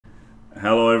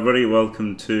Hello everybody,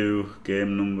 welcome to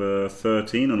game number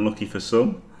 13, unlucky for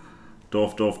some.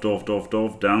 Dorf,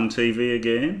 down TV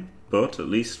again, but at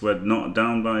least we're not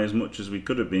down by as much as we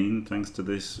could have been thanks to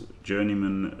this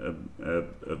journeyman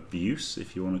abuse,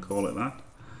 if you want to call it that.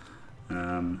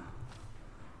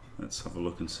 Let's have a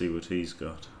look and see what he's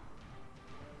got.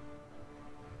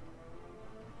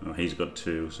 Oh, he's got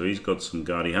 2, so he's got some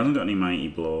guard. He hasn't got any mighty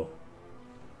blow.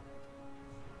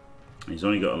 He's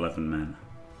only got 11 men.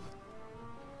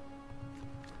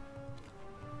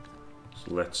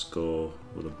 So let's go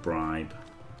with a bribe.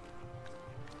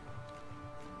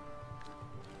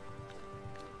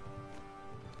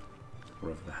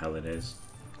 Whatever the hell it is.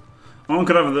 Oh, I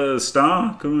could have the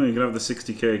star. Come on, you could have the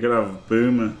 60k. Could have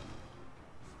Boomer.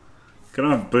 Could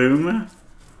I have Boomer?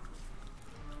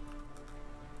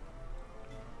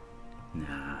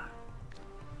 Nah.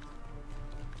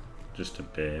 Just a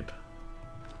babe.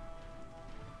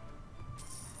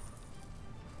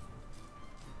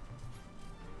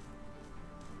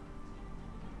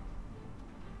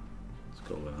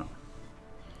 With that.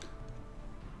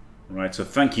 Right, so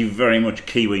thank you very much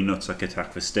Kiwi Nutsack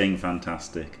Attack for staying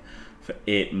fantastic for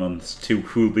 8 months. 2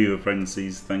 Whoolbeaver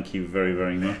pregnancies, thank you very,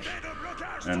 very much.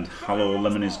 And hello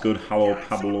Lemon is good, hello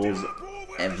Pablo's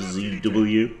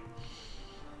FZW.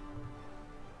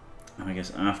 And I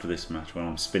guess after this match, while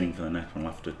I'm spinning for the next one,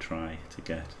 I'll have to try to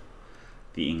get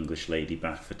the English lady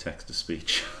back for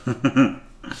text-to-speech.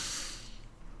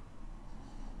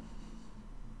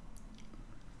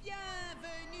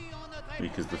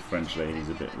 Because the French lady's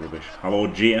a bit rubbish. Hello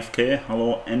GFK,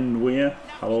 hello Endweir,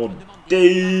 hello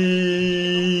Dave!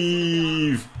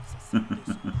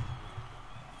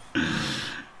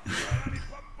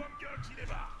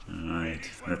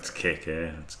 Alright, let's kick,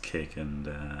 let's kick and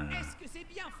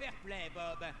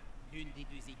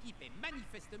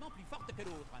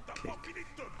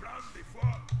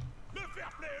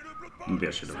maybe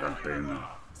I should have had Boomer.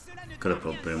 Could have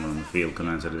put Boomer on the field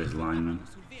instead of this lineman.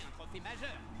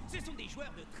 Ce sont des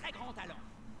joueurs de très grand talent.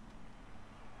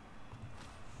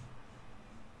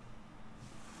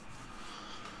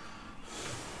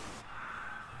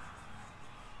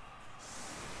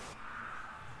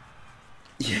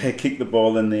 Yeah, kick the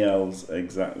ball in the Elves.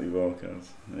 Exactly, Volkaz.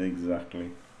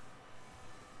 Exactly.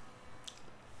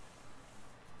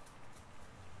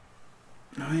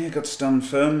 Oh yeah, got stand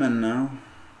firm men now.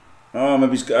 Oh,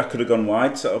 maybe I could have gone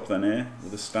wide set up then,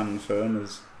 with the stand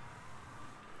firmers.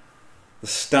 The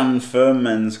stand firm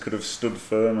men's could have stood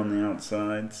firm on the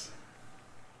outsides.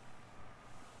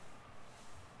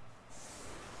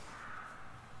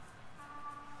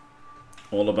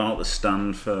 All about the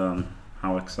stand firm.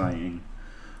 How exciting.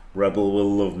 Rebel will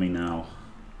love me now.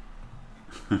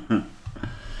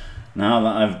 Now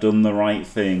that I've done the right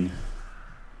thing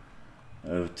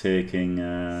of taking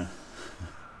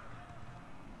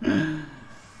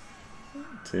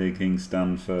taking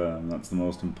stand firm, that's the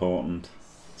most important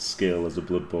skill as a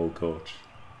Blood Bowl coach.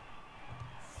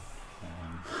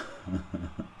 Yeah,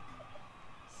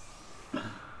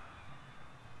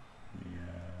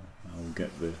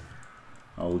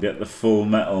 I'll get the full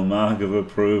metal mark of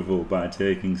approval by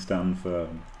taking stand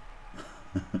firm.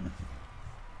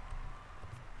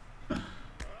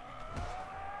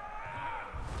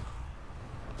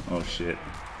 Oh shit.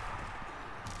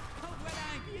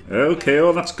 Okay,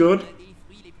 oh that's good.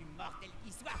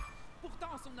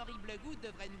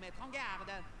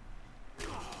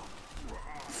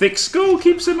 Thick skull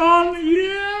keeps him on.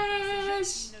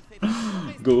 Yes,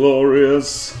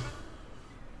 glorious.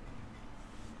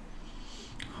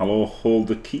 Hello, hold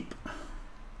the keep.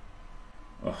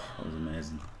 Oh, that was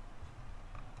amazing.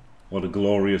 What a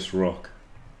glorious rock.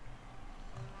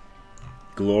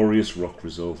 Glorious rock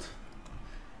result.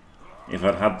 If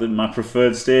I'd had my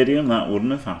preferred stadium, that wouldn't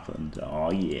have happened.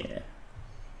 Oh yeah.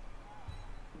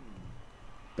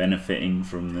 Benefiting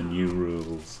from the new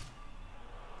rules.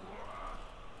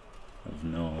 Of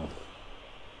no.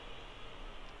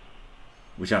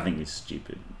 Which I think is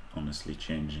stupid, honestly,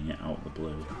 changing it out the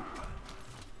blue.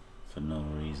 For no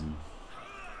reason.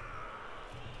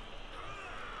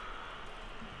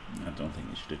 I don't think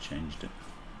they should have changed it.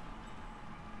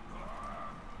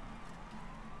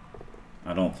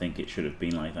 I don't think it should have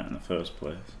been like that in the first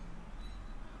place.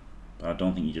 But I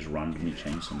don't think you just randomly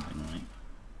change something, right?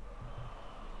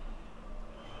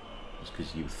 Just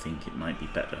because you think it might be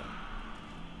better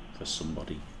for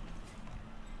somebody.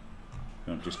 You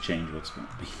don't just change what's been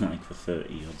like for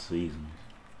 30 odd seasons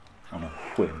on a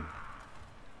whim.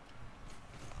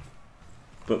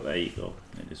 But there you go,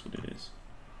 it is what it is.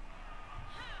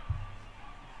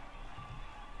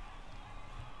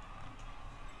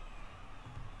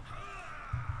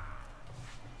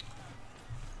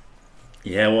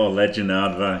 Yeah, what a legend,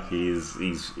 Aardvark. He's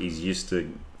used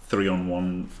to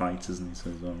 3-on-1 fights, isn't he?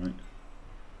 So he's alright.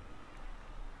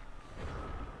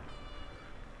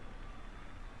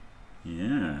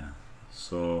 Yeah.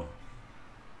 So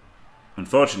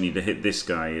unfortunately, to hit this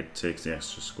guy, it takes the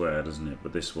extra square, doesn't it?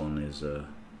 But this one is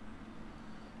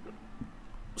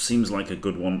seems like a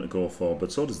good one to go for.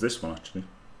 But so does this one, actually.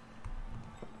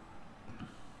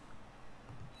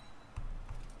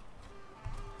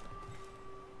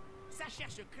 Ça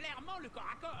cherche clairement le corps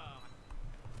à corps.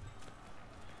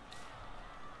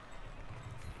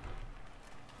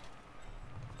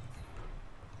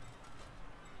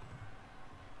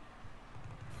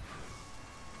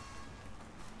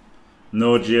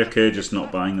 No, GFK just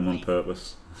not buying them on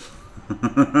purpose.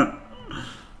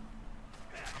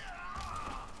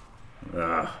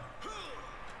 Ah.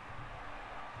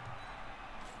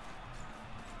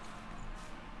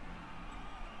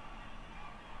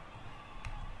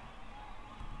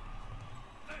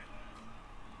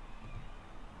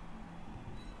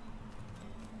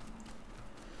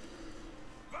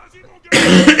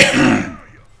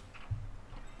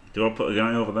 Do I put a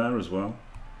guy over there as well?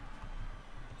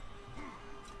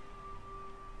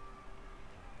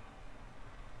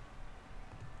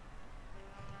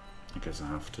 I guess I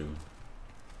have to.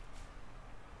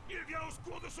 Il vient au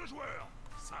secours de ce joueur.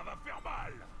 Ça va faire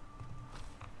mal.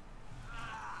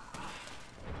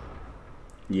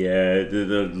 Yeah,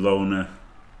 the loner.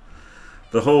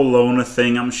 The whole loner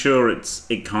thing, I'm sure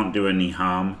it can't do any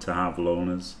harm to have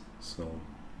loners. So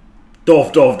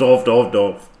Dorf, Dorf, Dorf, Dorf,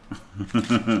 Dorf.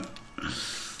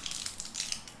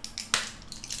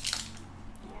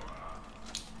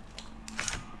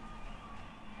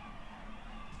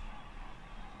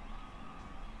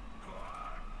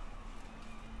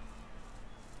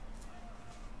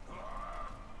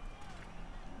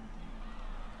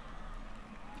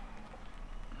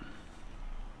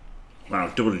 Wow,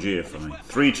 double G for me.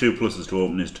 3/2 pluses to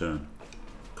open his turn.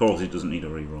 Of course, he doesn't need a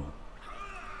reroll.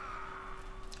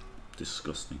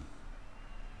 Disgusting.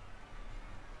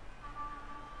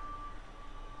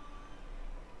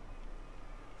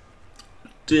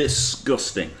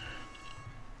 Disgusting.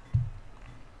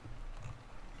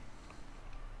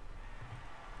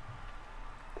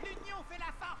 L'union fait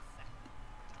la force.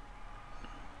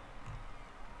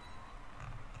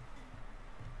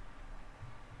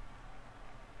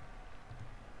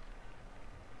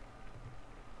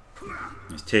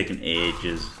 He's taken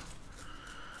ages.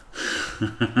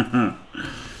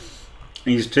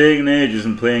 He's taken ages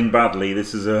and playing badly.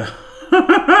 This is a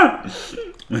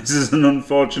this is an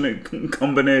unfortunate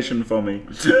combination for me.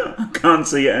 I can't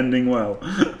see it ending well.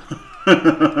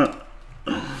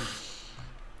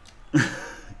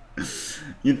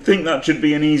 You'd think that should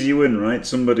be an easy win, right?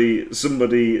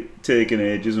 Somebody taking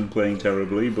ages and playing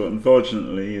terribly, but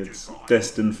unfortunately, it's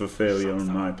destined for failure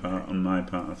on my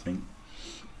part. I think.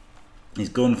 He's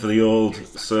gone for the old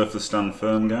surf the stand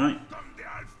firm guy.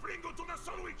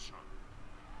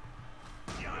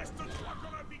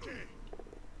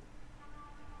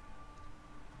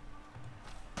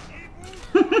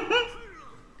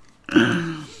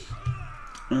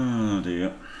 Oh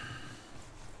dear.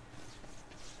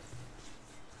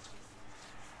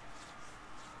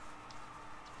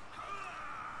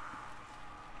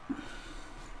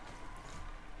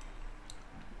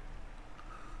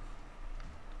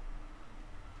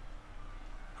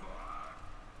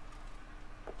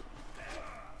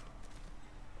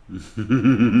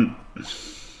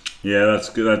 Yeah, that's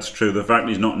good. That's true. The fact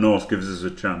he's not Norse gives us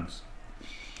a chance.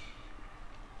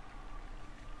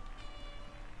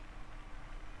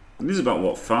 This is about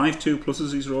what 5/2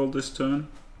 pluses he's rolled this turn.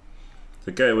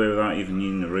 To get away without even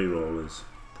needing a reroll is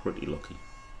pretty lucky.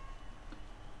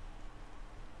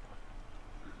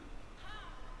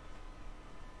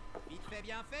 Vite fait,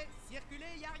 bien fait.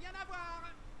 Circuler, y a rien à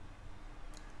voir.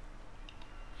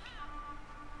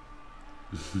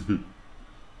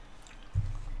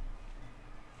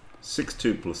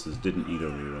 6/2 pluses didn't need a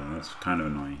reroll. That's kind of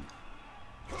annoying.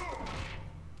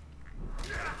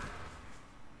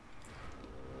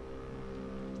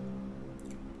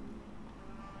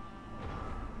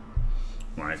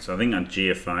 Right, so I think I'd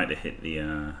GFI to hit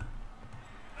the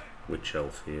Witch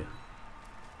Elf here.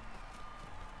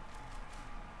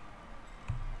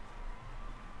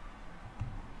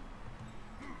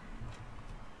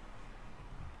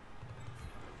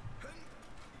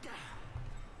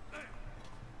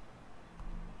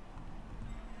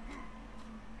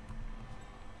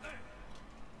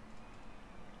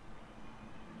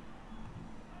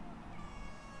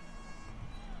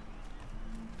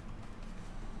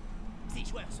 Ces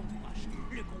joueurs sont proches.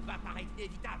 Le combat paraît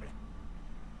inévitable.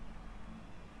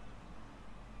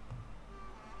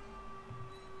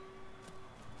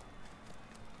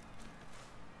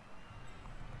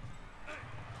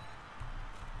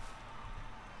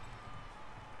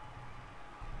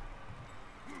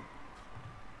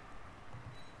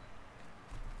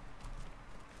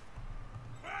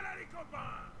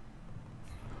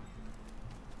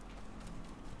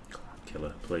 Come on,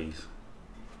 killer, please.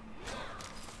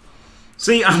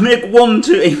 See, I make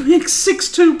 1-2. He makes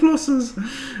 6-2 pluses.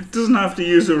 Doesn't have to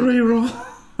use a reroll.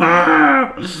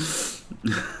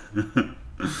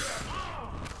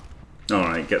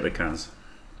 Alright, get the Kaz.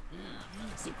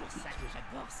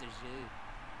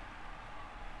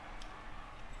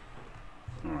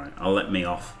 Alright, I'll let me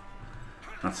off.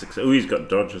 That's 6. Oh, he's got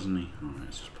dodge, hasn't he? Alright,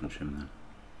 let's just punch him then.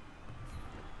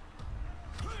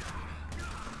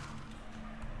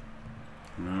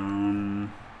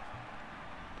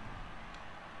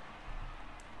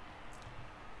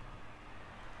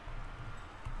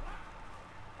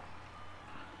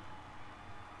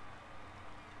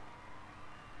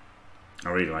 I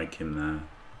really like him there.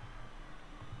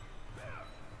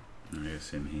 There's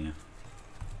him here.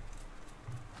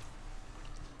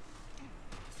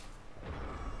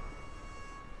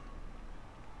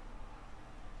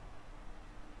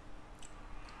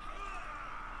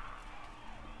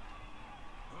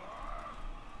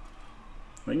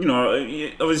 You know,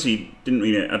 obviously I didn't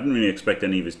really expect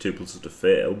any of his 2 pluses to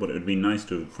fail, but it would be nice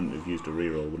to have used a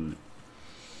reroll, wouldn't it?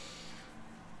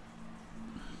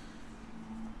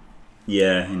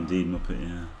 Yeah, indeed, Muppet,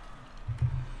 yeah.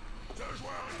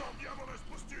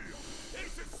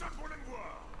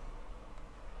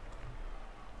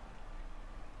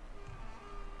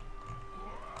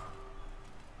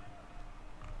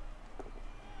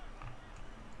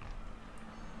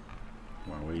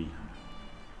 Wowee.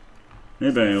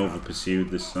 Maybe I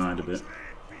over-pursued this side a bit.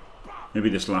 Maybe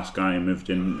this last guy I moved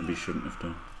in maybe shouldn't have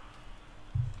done.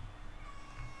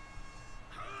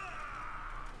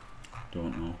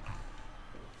 Don't know.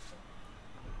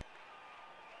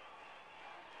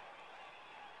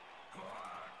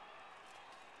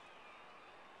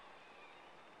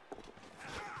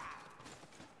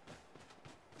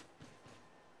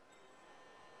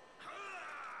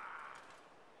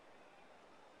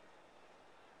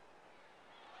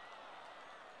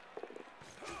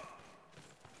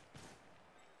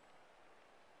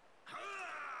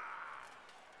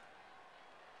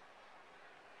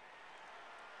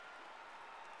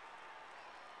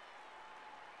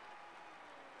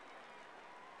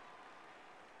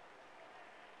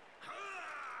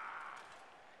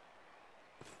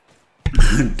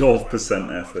 Dorf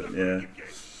percent effort, yeah.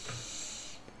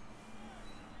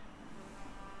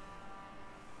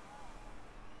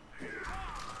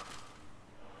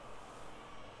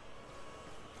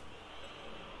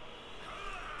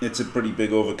 It's a pretty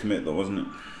big overcommit though, wasn't it?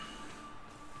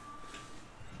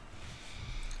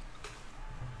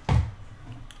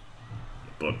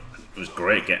 But it was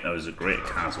great. That was a great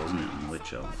cast, wasn't it? On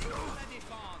Lich Elf.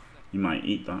 You might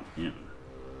eat that, yeah.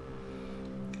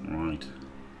 Right.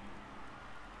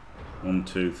 1,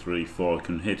 2, 3, 4. I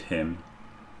can hit him.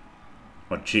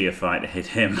 Or GFI to hit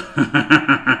him.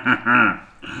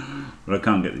 But I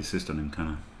can't get the assist on him, can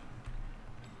I?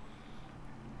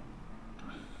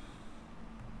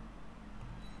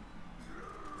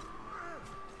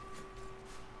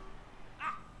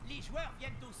 Ah, les joueurs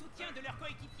viennent au soutien de leurs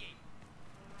coéquipiers.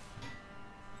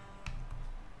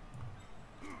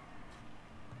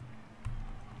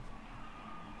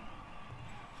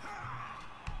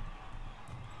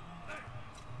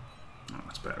 Oh,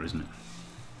 that's better, isn't it?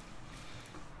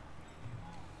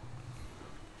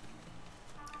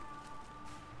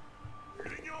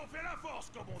 L'union fait la force,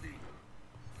 comme on dit.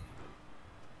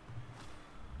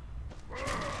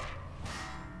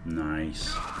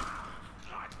 Nice.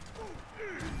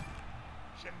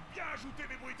 J'aime bien ajouter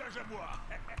des bruitages à moi.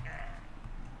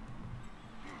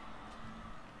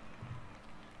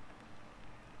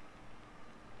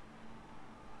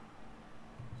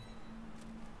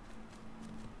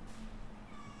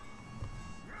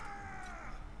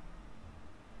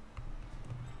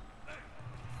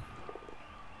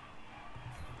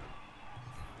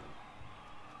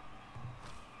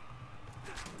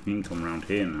 You can come around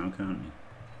here now, can't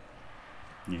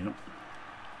you? Yep.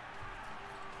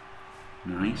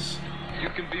 Nice. You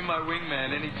can be my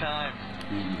wingman anytime.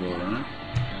 You can go there.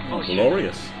 Oh, Oh, shit.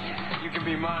 glorious. You can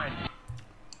be mine.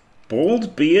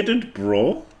 Bald bearded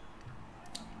bro?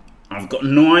 I've got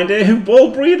no idea who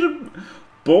bald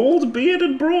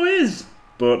bearded bro is.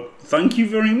 But thank you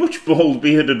very much, bald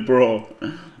bearded bro.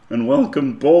 And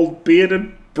welcome, bald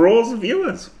bearded bros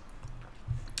viewers.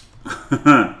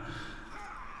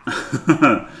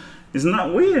 Isn't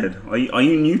that weird? Are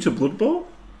you new to Blood Bowl?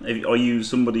 Are you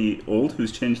somebody old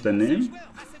who's changed their name?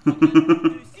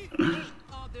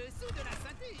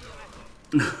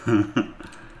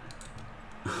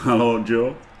 Hello,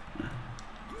 Joe.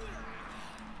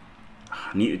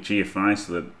 I need a GFI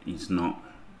so that he's not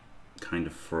kind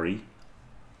of free.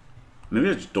 Maybe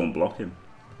I just don't block him.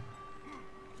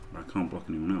 I can't block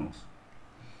anyone else.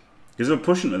 Because if I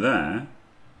push him to there,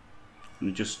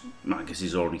 and just, I guess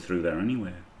he's already through there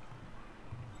anyway.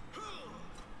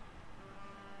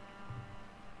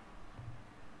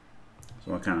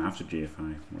 So I kind of have to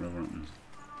GFI, whatever happens.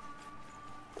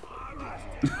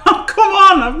 Oh, come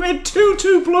on! I've made two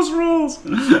 2+ rolls!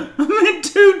 I've made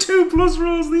two 2+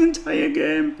 rolls the entire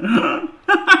game!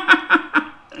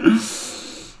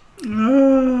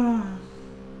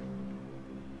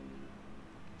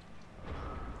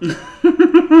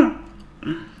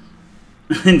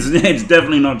 It's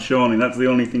definitely not Shawnee, that's the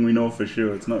only thing we know for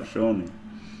sure, it's not Shawnee.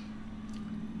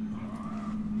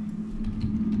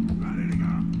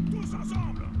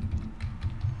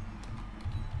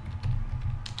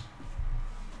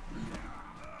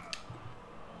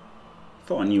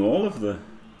 Thought I knew all of the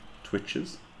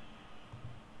Twitchers.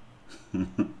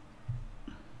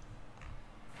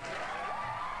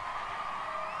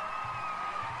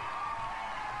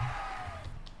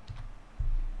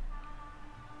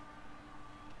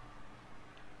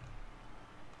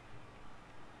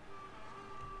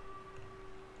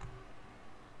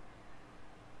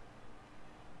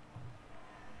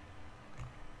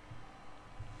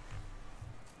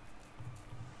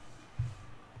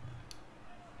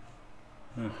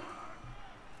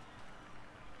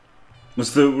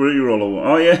 What's the reroll?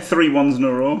 Oh yeah, 3 1s in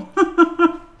a row.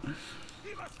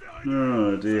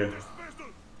 Oh dear.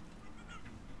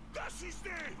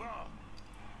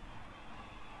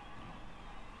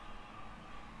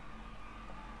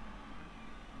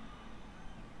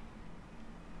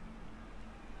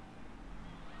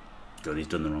 God, he's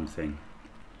done the wrong thing.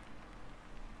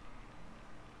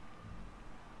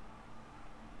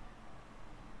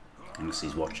 Unless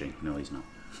he's watching. No, he's not.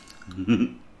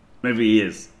 Maybe he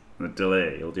is. The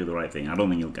delay, he'll do the right thing. I don't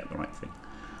think he'll get the right thing.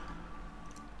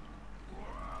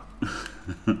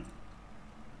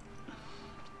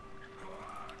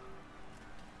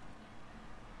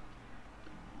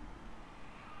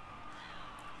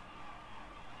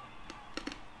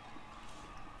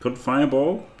 Could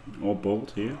fireball or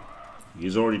bolt here.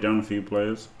 He's already down a few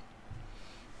players.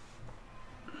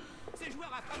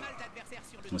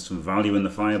 There's some value in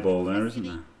the fireball there, isn't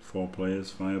there? 4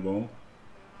 players, fireball.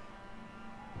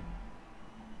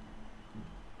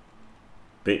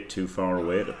 Bit too far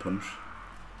away to punch.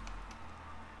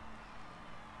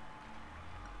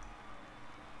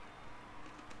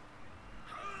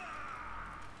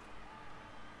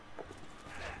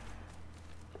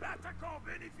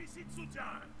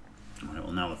 Alright,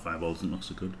 well now the fireball doesn't look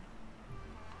so good.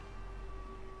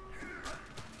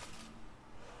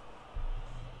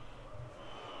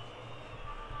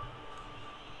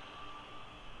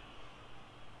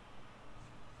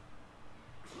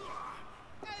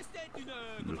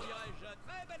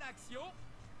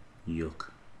 Yuck.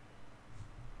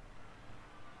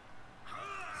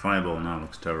 Fireball now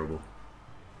looks terrible.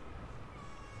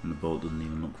 And the bolt doesn't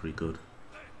even look very good.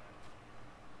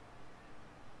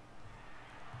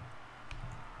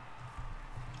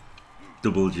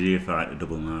 Double GFI to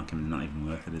double mark him, not even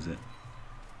worth it, is it?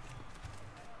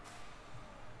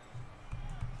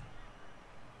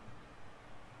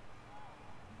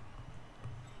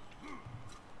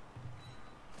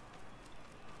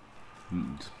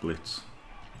 Splits.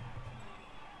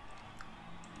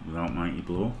 Without mighty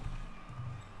blow.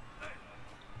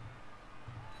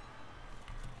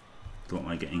 Don't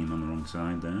like getting him on the wrong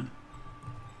side there.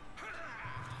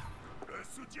 Le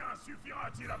soutien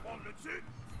suffira-t-il à prendre le dessus?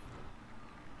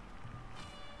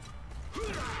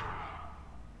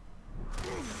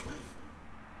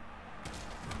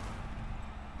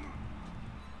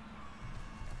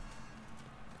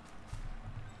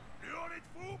 Plus on est de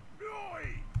fous, plus on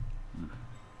rit.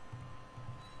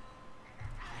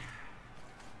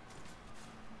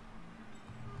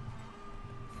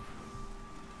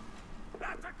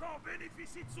 L'attaquant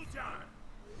bénéficie de soutien.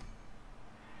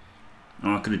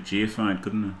 Oh, I could have GFI'd,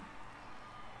 couldn't I?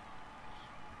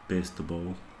 Based the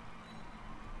ball.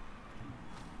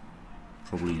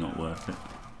 Probably not worth it.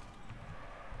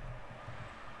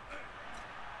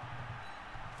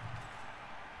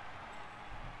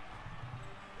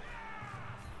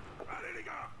 Allez les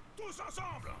gars, tous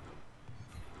ensemble.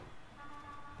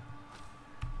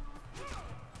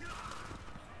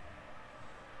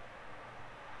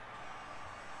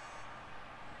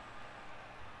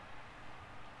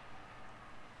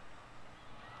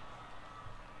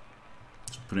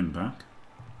 Put him back.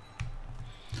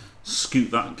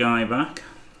 Scoot that guy back.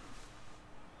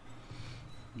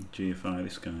 GFI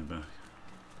this guy back.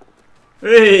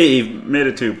 Hey, made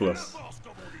a 2+.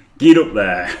 Get up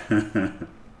there.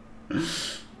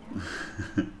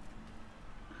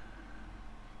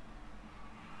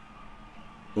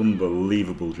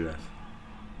 Unbelievable, Jeff.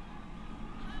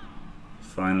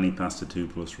 Finally passed a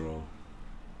 2+ roll.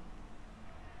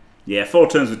 Yeah, 4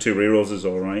 turns with 2 rerolls is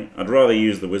alright. I'd rather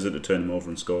use the wizard to turn him over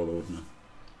and score though, wouldn't I?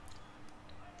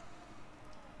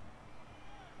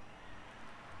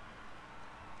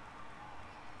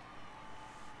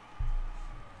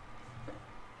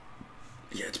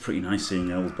 Yeah, it's pretty nice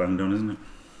seeing Elves banged on, isn't it?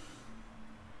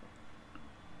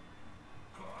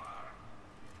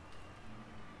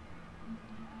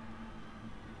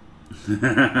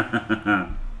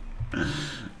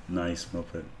 Nice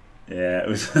Muppet. Yeah, it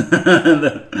was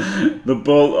the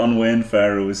bolt on Wayne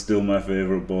Farrow is still my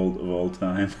favourite bolt of all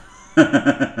time.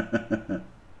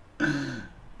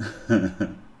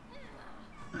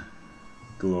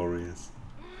 Glorious.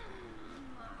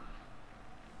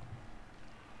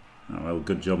 Oh well,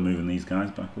 good job moving these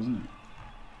guys back, wasn't it?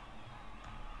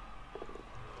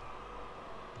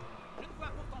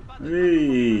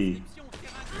 Hey.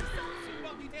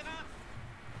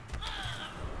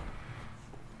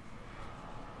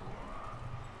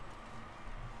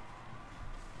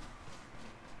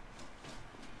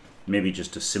 Maybe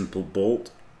just a simple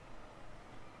bolt.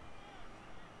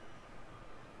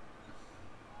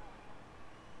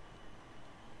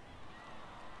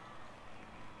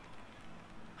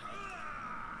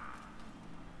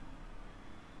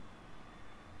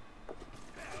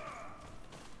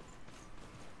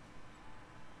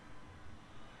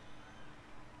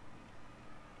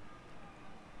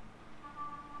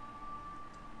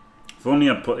 If only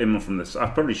I'd put him from this. I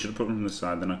probably should have put him from the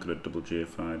side, then I could have double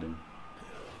GFI'd him.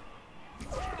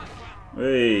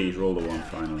 Hey, he's rolled a 1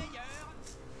 finally.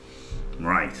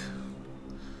 Right.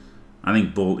 I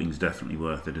think bolting's definitely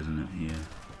worth it, isn't it? Here.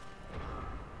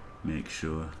 Make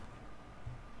sure.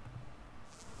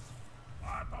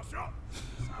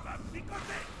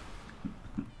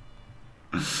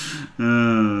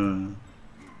 And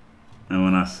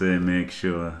when I say make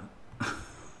sure.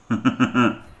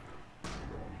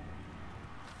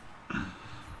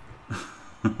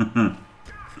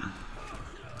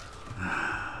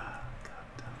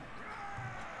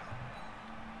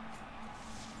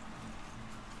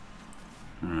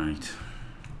 Right.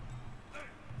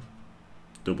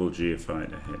 Double GFI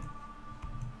to hit.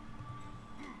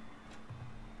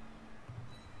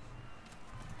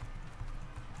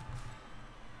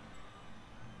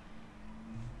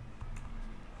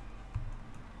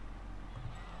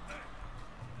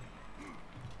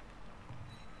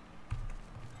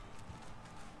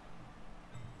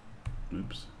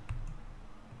 Oops.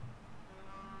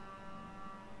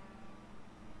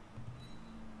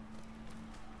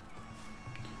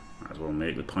 Might as well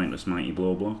make the pointless mighty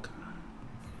blow block.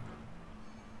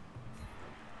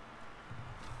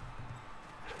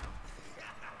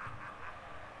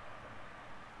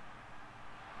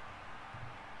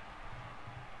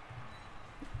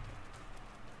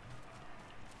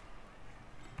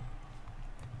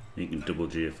 You can double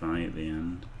GFI at the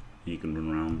end. You can run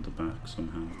around the back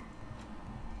somehow.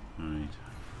 Right.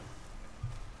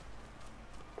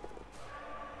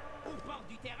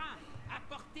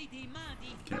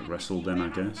 Get wrestled then, I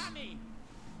guess.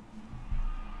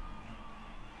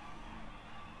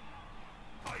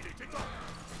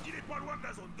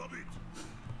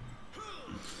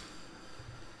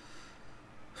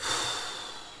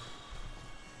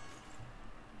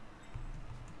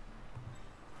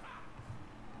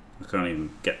 I can't even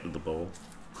get to the ball.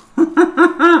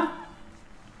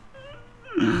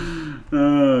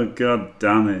 Oh, god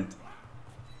damn it.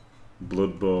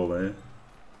 Blood ball there.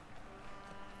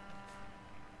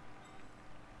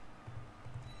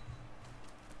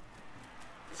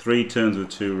 Three turns with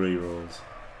 2 rerolls.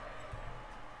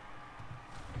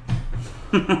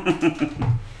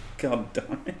 God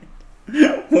damn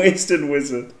it. Wasted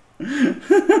wizard.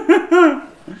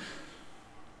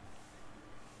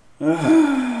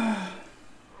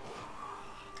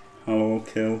 Hello,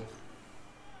 kill.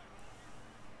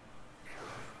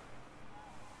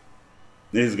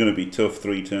 This is going to be tough,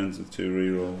 3 turns with 2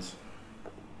 rerolls.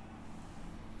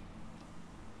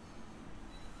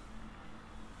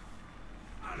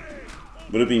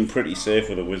 Would have been pretty safe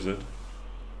with a wizard.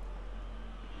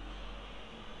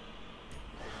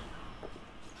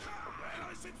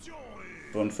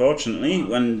 But unfortunately,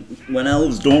 when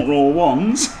elves don't roll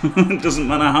 1s, it doesn't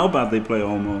matter how bad they play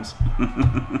almost.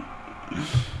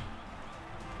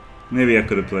 Maybe I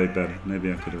could have played better.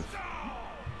 Maybe I could have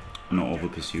not over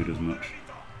pursued as much.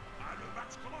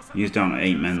 He's down to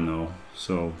 8 men though,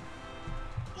 so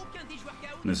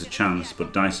there's a chance,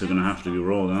 but dice are going to have to be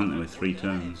rolled, aren't they, with 3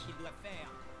 turns.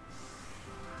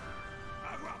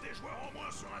 des joueurs en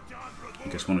moins sur un terrain de Blood I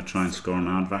Bowl. guess want to try and score an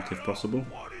hardback if possible.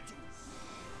 Droit du tout.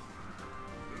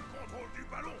 Le contrôle du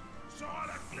ballon sera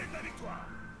la clé de la victoire.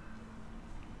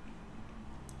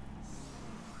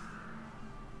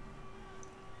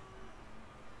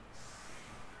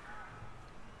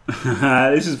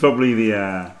 This is probably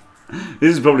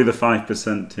the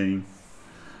 5% team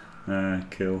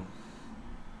kill.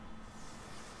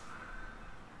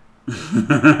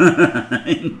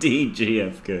 Indeed,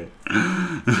 GFK.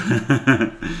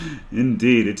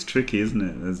 Indeed, it's tricky, isn't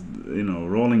it? There's, you know,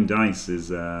 rolling dice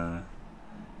is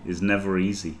never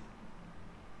easy.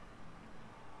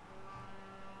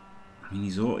 I mean,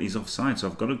 he's offside, so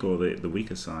I've got to go the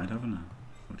weaker side, haven't I?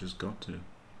 I've just got to.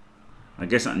 I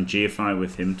guess I can GFI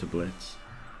with him to blitz.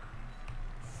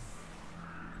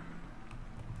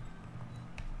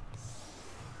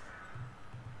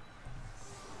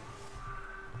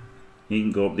 He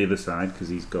can go up the other side because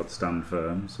he's got stand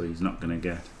firm, so he's not going to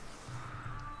get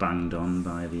banged on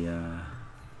by the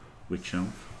witch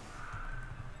elf.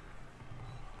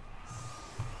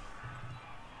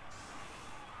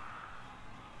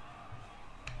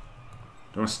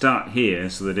 Do I start here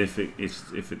so that if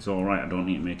it's all right, I don't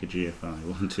need to make a GFI?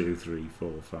 1, 2, 3,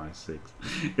 4, 5, 6.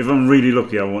 If I'm really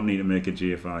lucky, I won't need to make a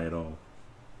GFI at all.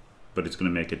 But it's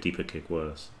going to make a deeper kick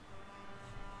worse.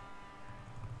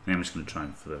 I'm just going to try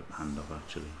for the handoff,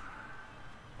 actually.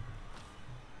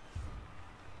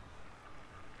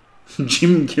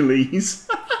 Jim Gillies.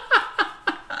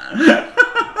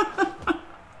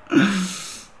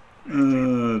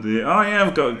 Oh dear. Oh yeah,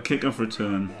 I've got a kick-off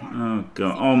return. Oh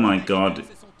god. Oh my god.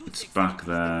 It's back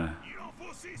there.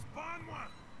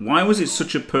 Why was it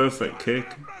such a perfect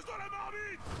kick?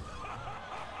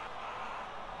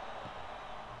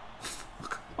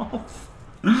 Fuck off.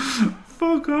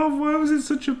 Fuck off. Why was it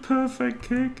such a perfect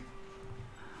kick?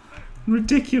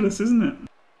 Ridiculous, isn't it?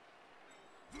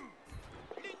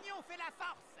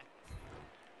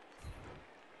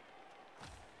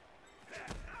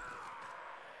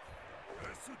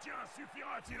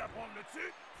 Suffira-t-il à prendre le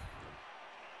dessus?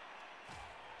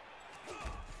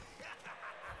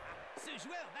 Ce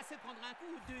joueur va se prendre un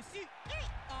coup dessus et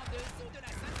en dessous de la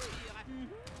ceinture.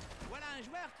 Voilà un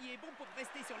joueur qui est bon pour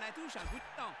rester sur la touche un bout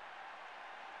de temps.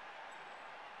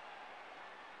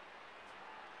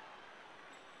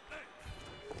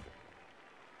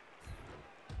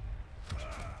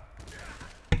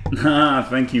 Ah,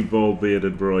 thank you, bald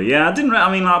bearded bro. Yeah, I didn't. I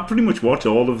mean, I pretty much watch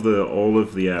all of the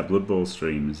Blood Bowl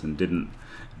streams and didn't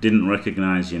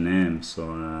recognize your name.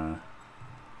 So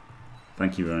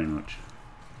thank you very much.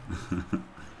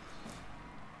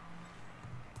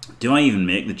 Do I even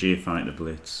make the GFI to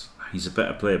blitz? He's a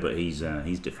better player, but he's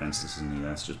defenseless, isn't he?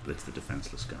 Let's just blitz the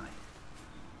defenseless guy.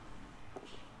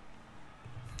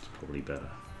 It's probably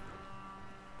better.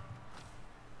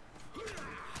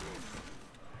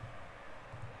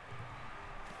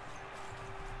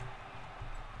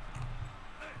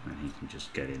 And he can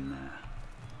just get in there.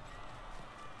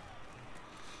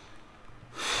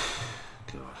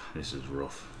 God, this is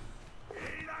rough. Il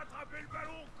a attrapé le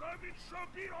ballon comme une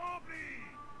chopine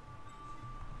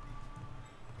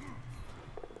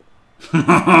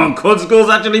remplie. Cod's goal's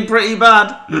actually pretty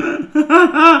bad.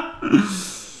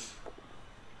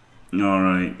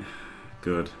 Alright,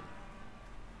 good.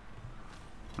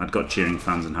 I'd got cheering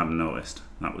fans and hadn't noticed.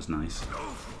 That was nice.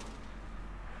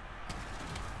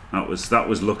 That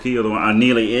was lucky. Otherwise, I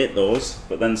nearly ate those,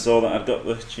 but then saw that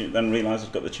then realised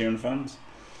I'd got the cheering fans.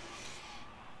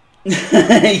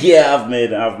 Yeah, I've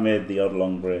made the odd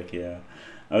long break. Yeah,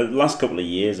 the last couple of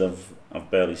years I've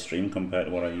barely streamed compared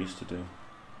to what I used to do.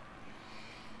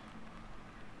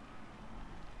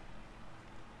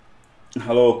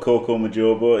 Hello, Coco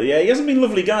Majobo. Yeah, he hasn't been a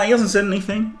lovely guy. He hasn't said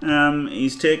anything.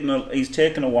 He's taken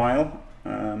a while.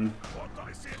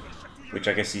 Which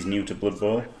I guess he's new to Blood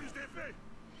Bowl.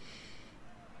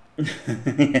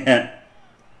 Yeah.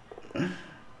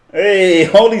 Hey,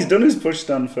 all he's done is push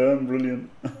stand firm. Brilliant.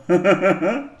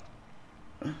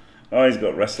 Oh, he's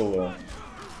got wrestle though.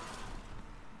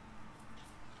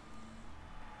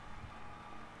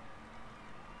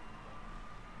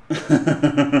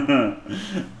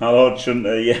 Hello,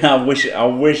 Chunter. Yeah, I wish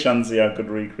Ansi I could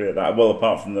recreate that. Well,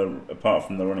 apart from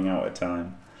the running out of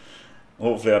time.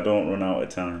 Hopefully, I don't run out of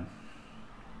time.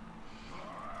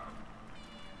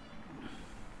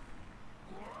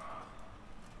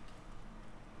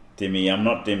 Dimmy, I'm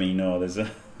not Dimmy. No, there's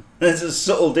a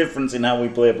subtle difference in how we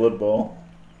play Blood Bowl.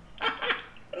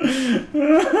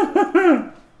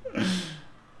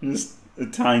 Just a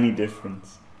tiny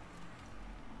difference.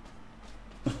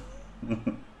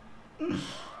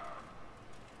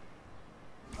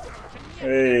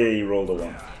 Hey, he rolled a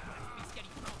 1.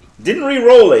 Didn't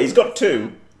re-roll it, he's got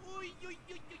 2. Ouh,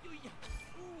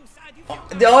 ça a dû faire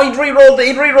Oh,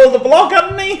 he'd re-rolled the block,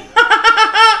 hadn't he?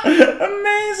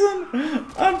 Amazing!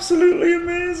 Absolutely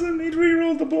amazing. He'd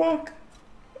re-rolled the block.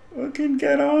 Fucking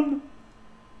get on.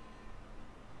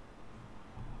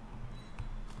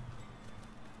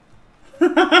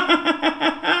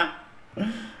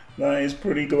 That is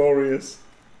pretty glorious.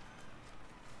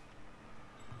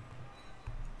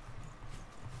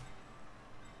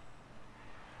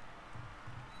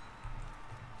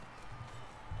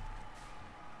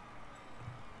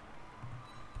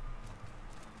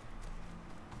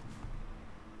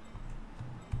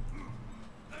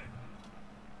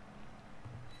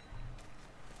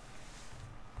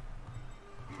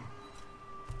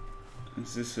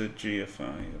 Is this a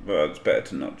GFI? Well, it's better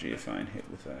to not GFI and hit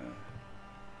with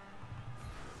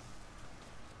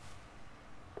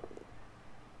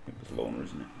Loner,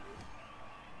 isn't it?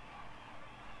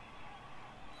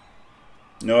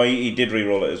 No, he did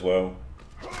re-roll it as well.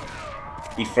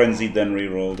 He frenzied then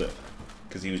re-rolled it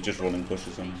because he was just rolling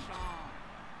pushes on him.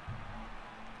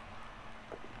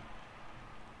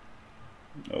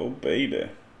 Oh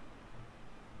baby.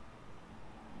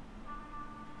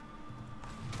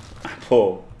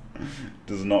 Apple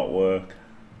does not work.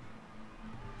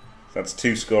 That's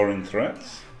 2 scoring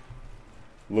threats.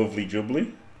 Lovely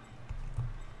jubbly.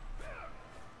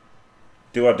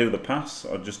 Do I do the pass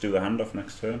or just do the handoff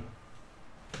next turn?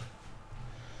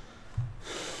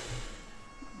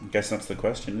 I guess that's the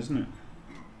question, isn't it?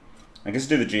 I guess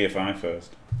do the GFI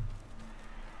first.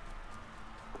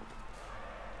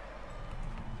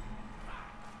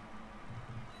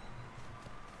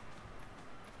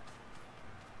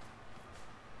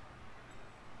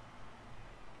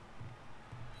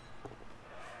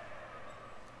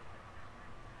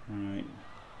 Alright.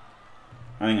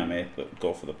 I think I may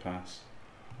go for the pass.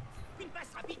 une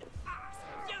passe rapide. Ah,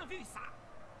 c'est bien vu ça.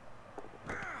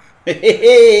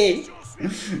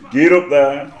 Get up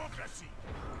there.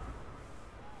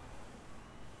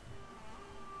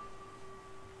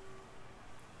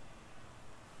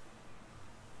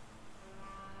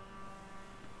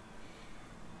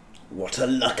 What a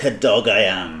lucky dog I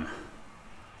am.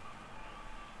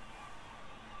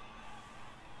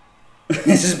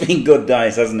 This has been good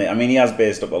dice, hasn't it? I mean, he has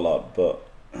based up a lot, but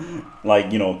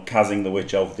like, you know, Kazzing the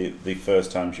Witch Elf the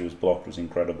first time she was blocked was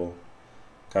incredible.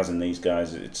 Kazzing these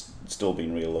guys, it's still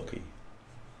been real lucky.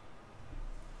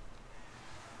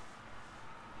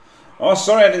 Oh,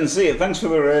 sorry, I didn't see it. Thanks for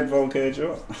the raid,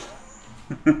 Volcajo.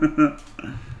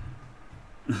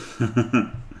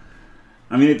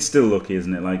 I mean, it's still lucky,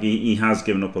 isn't it? Like, he has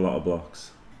given up a lot of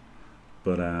blocks,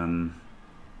 but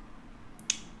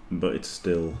it's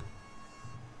still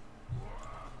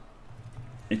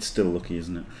lucky,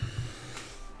 isn't it?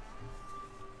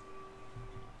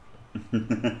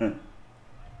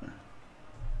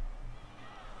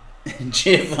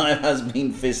 G5 has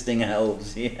been fisting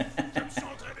elves, yeah.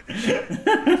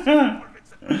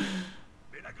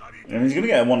 And he's going to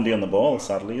get a 1D on the ball,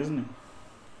 sadly, isn't he?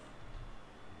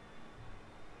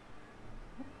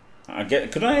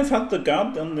 Could I have had the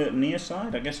guard on the near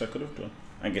side? I guess I could have done.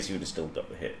 I guess he would have still got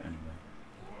the hit anyway.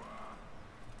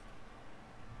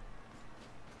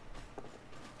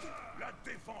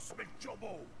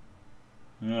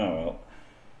 Oh well.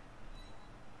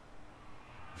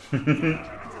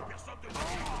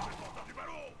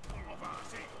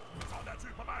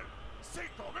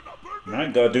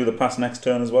 Right, gotta do the pass next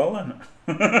turn as well then.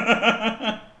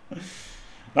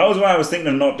 That was why I was thinking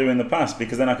of not doing the pass,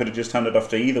 because then I could have just handed off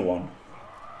to either one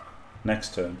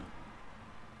next turn.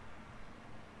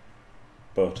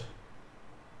 But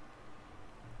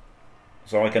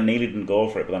so like I nearly didn't go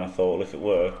for it, but then I thought, well, if it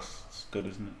works, it's good,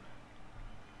 isn't it?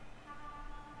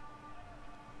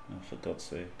 Oh, for God's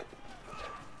sake.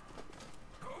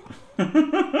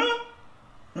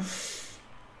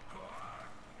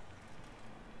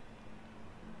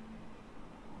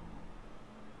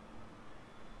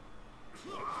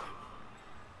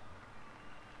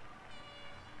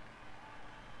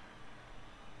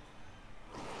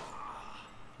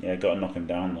 Yeah, got to knock him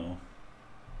down though.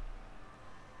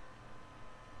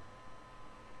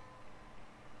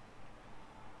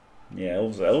 Yeah,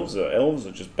 elves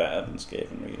are just better than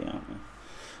Skaven, really, aren't they?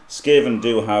 Skaven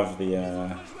do have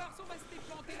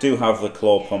the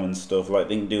claw palm and stuff. Like,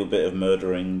 they can do a bit of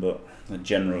murdering, but they're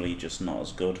generally just not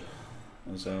as good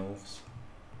as elves.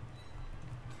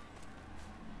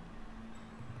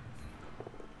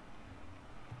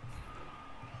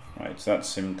 Right, so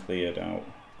that's him cleared out.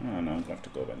 Oh no, I'm gonna have to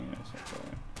go anyway, so that's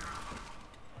alright.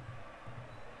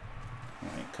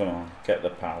 Right, come on, get the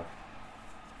pal.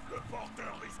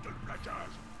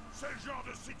 C'est le genre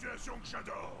de situation que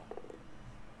j'adore.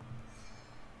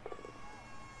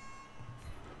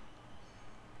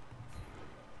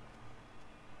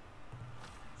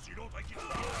 Si l'autre équipe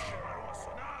part avec le ballon à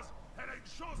son naze, elle a une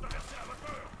chance d'inverser la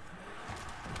vapeur.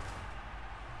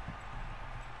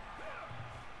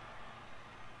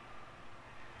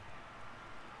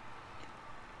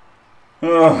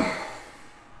 Oh.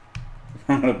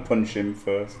 I'm gonna punch him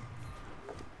first.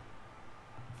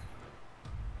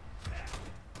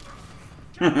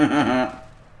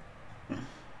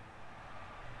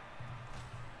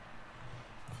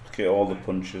 Okay, all the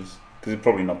punches. Because it's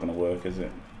probably not going to work, is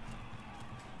it?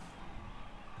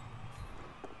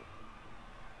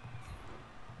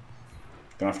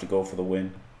 Gonna have to go for the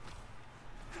win.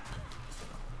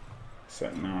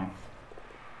 Second half.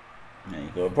 There you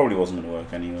go. It probably wasn't going to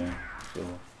work anyway.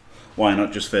 So why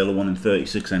not just fail a 1 in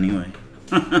 36 anyway?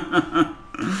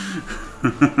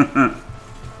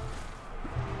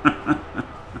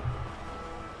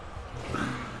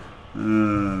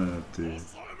 Oh, dear.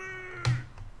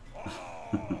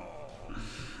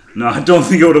 No, I don't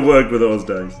think it would have worked with those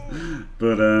dice.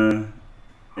 But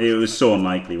it was so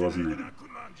unlikely, wasn't it?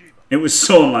 It was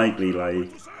so unlikely,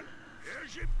 like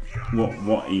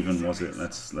what even was it?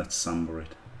 Let's samber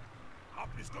it.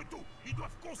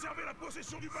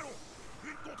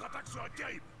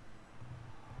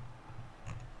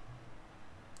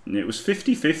 It was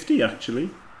 50-50 actually.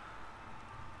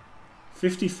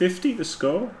 50-50 the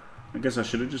score. I guess I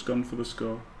should have just gone for the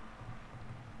score.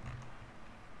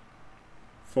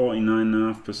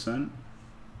 49.5%.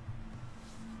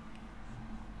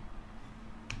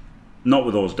 Not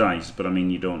with those dice, but I mean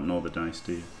you don't know the dice,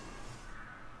 do you?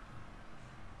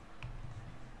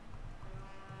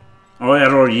 Oh, I'd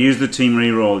already used the team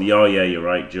reroll. Oh yeah, you're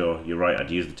right, Joe. You're right,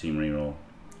 I'd used the team reroll.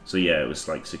 So yeah, it was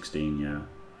like 16, yeah.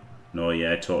 No,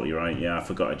 yeah, totally right. Yeah, I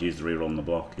forgot I'd used the reroll on the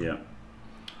block, yeah.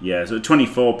 Yeah, so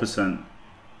 24%.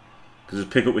 Because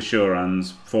it's pick up with sure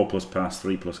hands, 4 plus pass,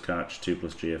 3 plus catch, 2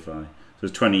 plus GFI. So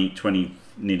it's 20,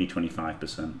 nearly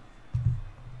 25%.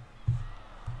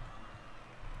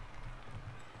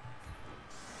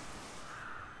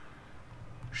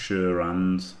 Sure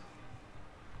hands.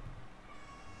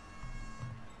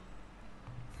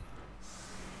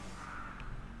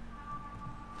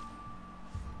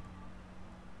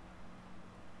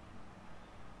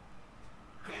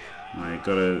 Right,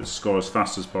 gotta score as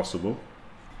fast as possible.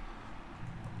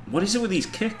 What is it with these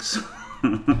kicks?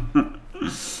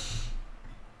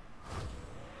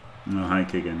 No high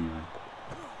kick anyway.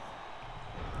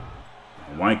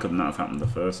 Why couldn't that have happened the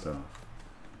first half?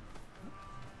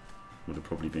 Would have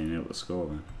probably been able to score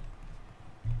then.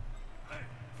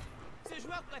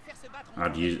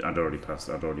 I'd already passed.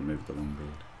 I'd already moved the long board.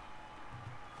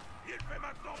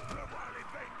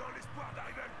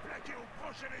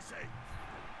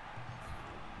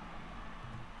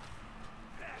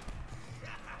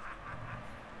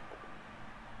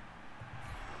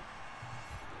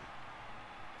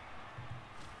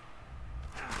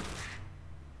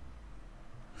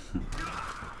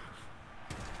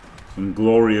 Some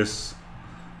glorious.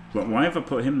 Why have I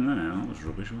put him there? That was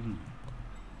rubbish, wasn't it?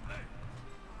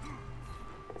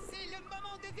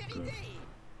 Good.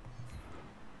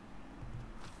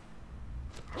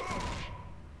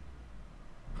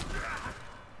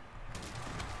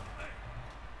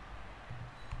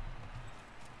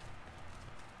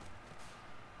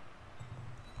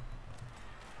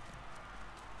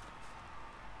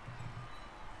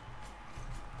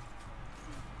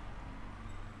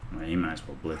 Well, he might as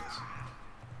well blitz.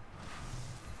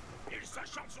 Ils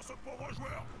s'acharnent sur ce pauvre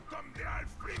joueur, comme des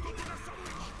halflings autour d'un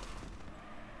sandwich.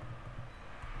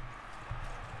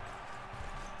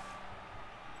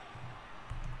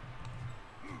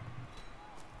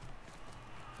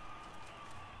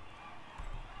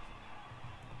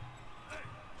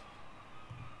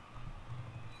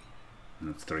 And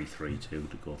it's 3-3-2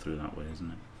 to go through that way,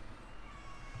 isn't it?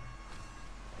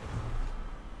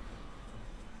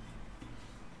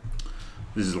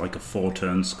 This is like a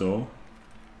 4-turn score.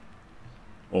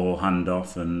 Or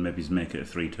handoff and maybe make it a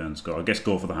 3-turn score. I guess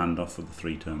go for the handoff for the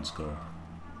 3-turn score.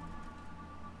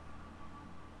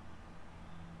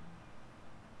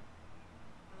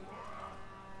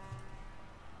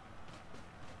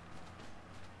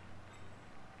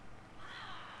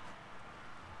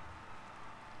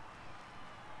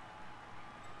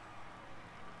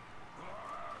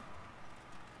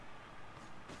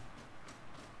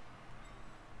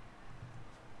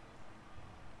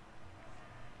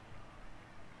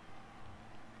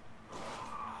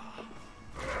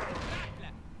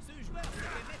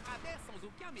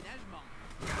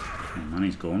 And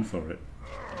he's going for it.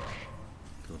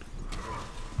 Good.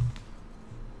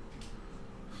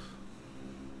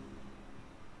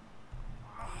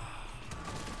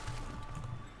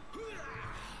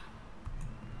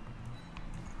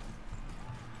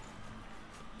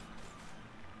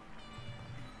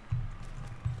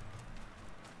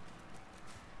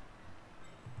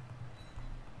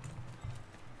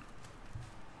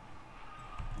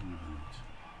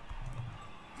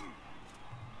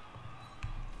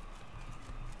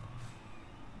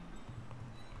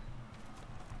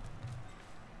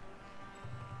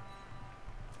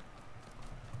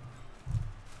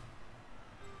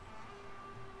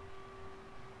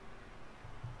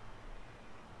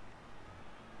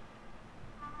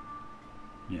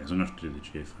 Yeah, so I'm going to have to do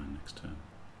the GFI next turn.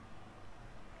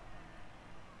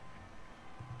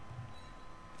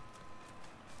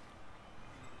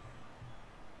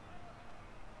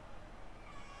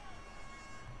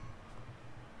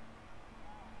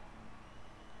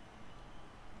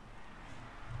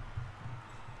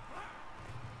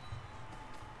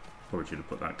 Probably should have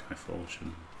put that guy forward,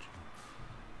 shouldn't I?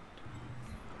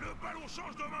 Le ballon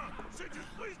change de main. C'est une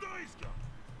prise de risque.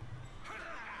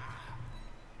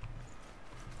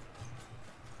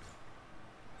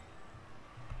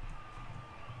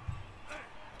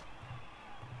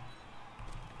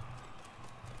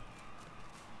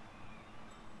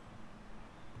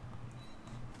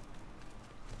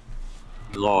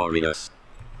 Glorious.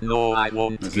 No, I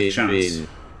won't There's a give chance. in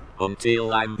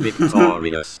until I'm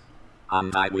victorious.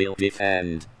 And I will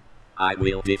defend. I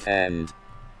will defend.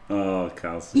 Oh,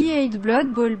 Kelsey. He ate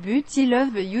Blood Bowl but he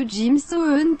love you Jim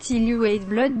so until you ate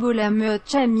Blood Bowl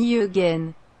much me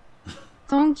again.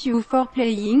 Thank you for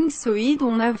playing so he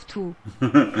don't have to.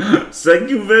 Thank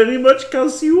you very much,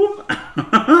 Calcium.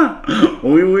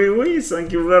 Oui,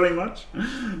 thank you very much.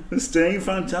 Staying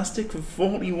fantastic for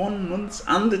 41 months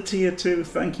and a tier 2.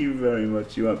 Thank you very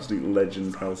much, you absolute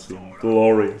legend, Calcium.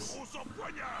 Glorious.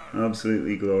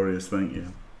 Absolutely glorious, thank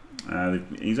you.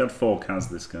 He's had 4 Cas,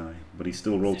 this guy, but he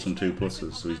still rolled some 2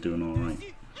 pluses, so he's doing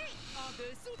alright.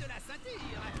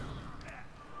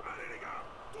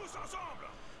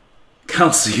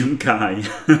 Calcium Kai.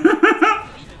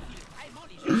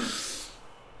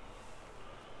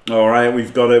 Alright,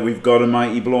 we've got a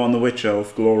mighty blow on the Witch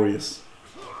Elf, glorious.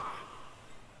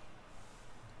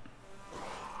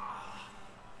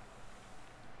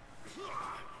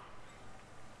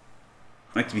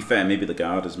 Like, to be fair, maybe the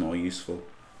guard is more useful.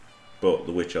 But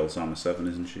the Witch Elf's armor 7,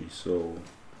 isn't she?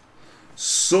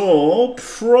 So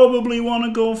probably want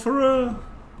to go for her.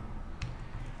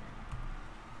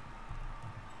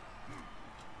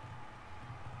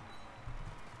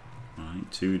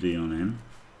 Right, 2D on him.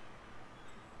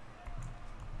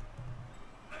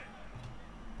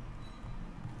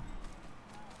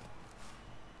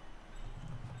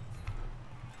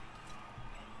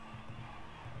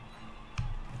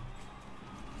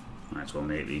 Might as well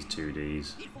make these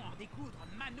 2Ds. Il faut en découdre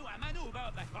mano à mano,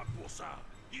 Bob. Pas pour ça.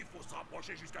 Il faut se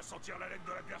rapprocher jusqu'à sentir la laine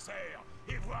de l'adversaire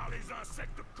et voir les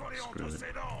insectes collés entre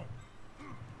ses dents.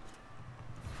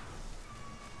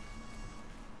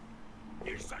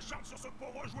 Ils s'acharnent sur ce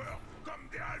pauvre joueur comme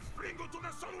des halflings autour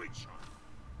d'un sandwich.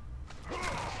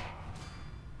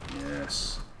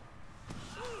 Yes.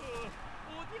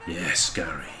 Yes,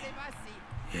 Gary.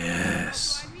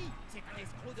 Yes. C'est un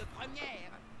escroc de première.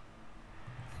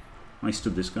 I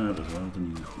stood this guy up as well,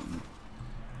 didn't you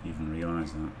even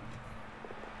realise that?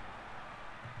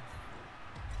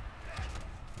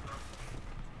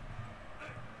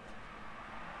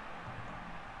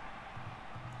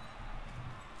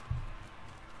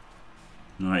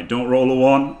 Alright, don't roll a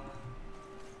 1.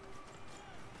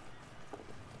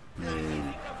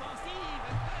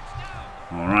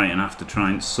 Alright, and I have to try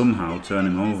and somehow turn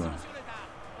him over.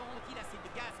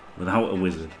 Without a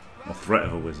wizard, or threat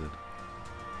of a wizard.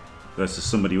 Versus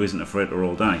somebody who isn't afraid to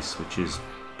roll dice, which is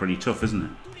pretty tough, isn't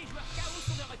it?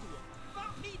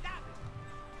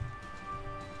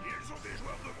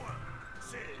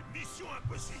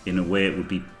 In a way, it would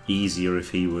be easier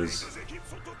if he was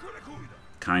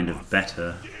kind of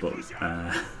better, but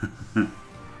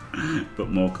but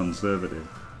more conservative.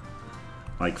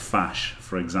 Like Fash,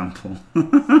 for example.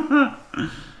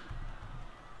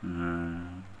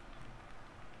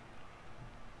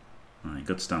 Right,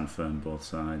 got to stand firm both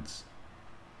sides.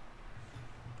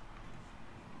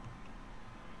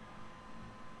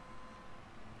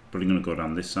 Probably going to go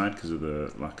down this side because of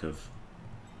the lack of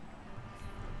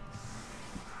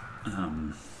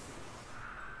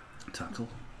tackle.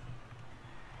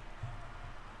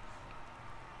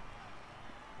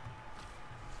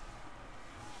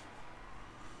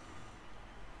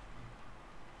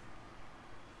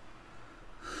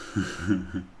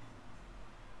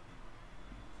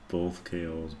 Both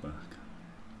KOs back.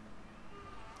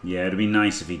 Yeah, it'd be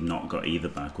nice if he'd not got either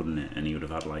back, wouldn't it? And he would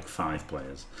have had like 5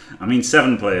 players. I mean,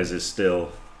 7 players is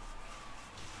still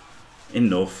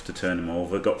enough to turn him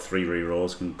over. Got 3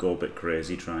 rerolls, can go a bit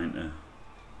crazy trying to,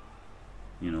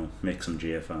 you know, make some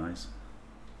GFIs.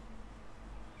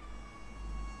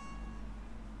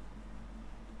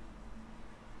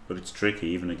 But it's tricky,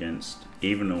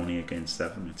 even only against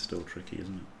 7, it's still tricky,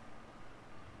 isn't it?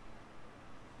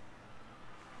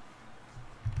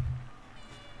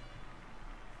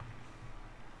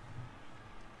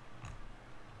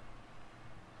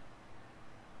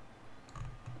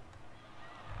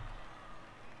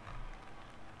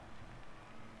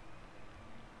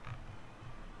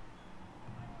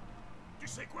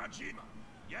 sais quoi, Jim?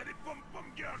 Il y a des pom-pom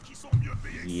girls qui sont mieux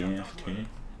payées que Yeah, certains okay. joueurs.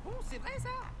 Oh, c'est vrai ça?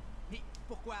 Mais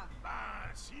pourquoi? Ben,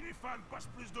 si les fans passent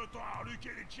plus de temps à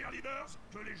reluquer les cheerleaders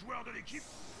que les joueurs de l'équipe,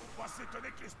 faut pas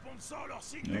s'étonner que les sponsors leur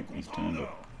signent des Nope, he's contrats en turned up.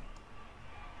 or.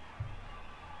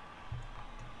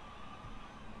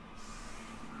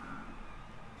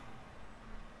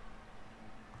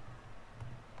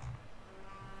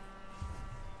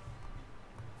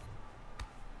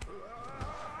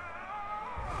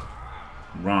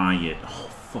 Riot. Oh,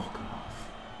 fuck off.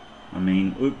 I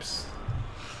mean, oops.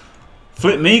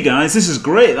 Flip me, guys. This is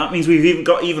great. That means we've even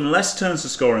got even less turns to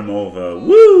score him over.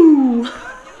 Woo!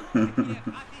 J'ai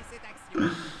raté cette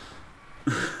action.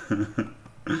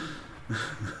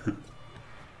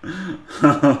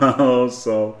 Oh,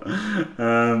 so.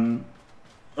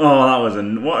 Oh, that was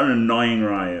what an annoying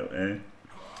riot, eh?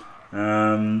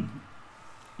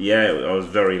 Yeah, I was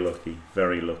very lucky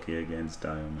against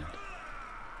Diomed.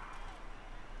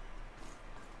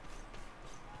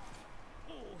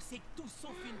 Oh, c'est tout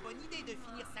sauf une bonne idée de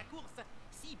finir sa course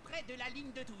si près de la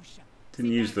ligne de touche.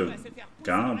 Didn't use the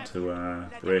guard to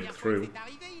break through. C'est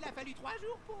arrivé, il a fallu 3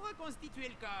 jours pour reconstituer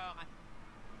le corps.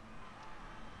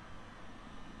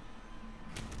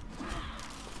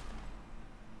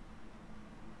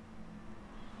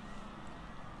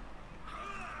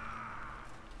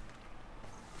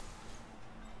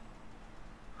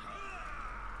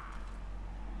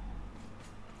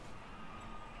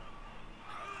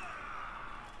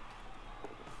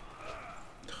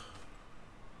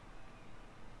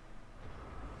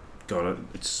 God,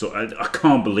 it's so I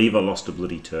can't believe I lost a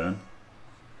bloody turn.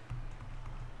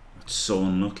 That's so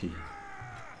unlucky.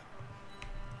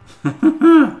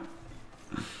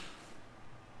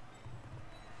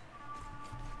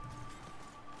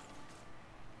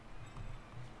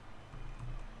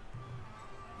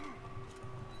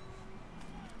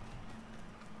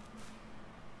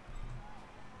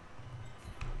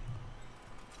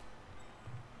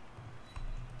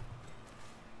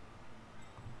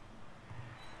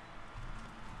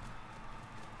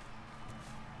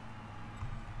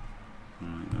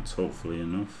 Right, that's hopefully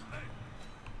enough.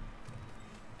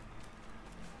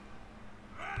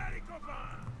 Voilà les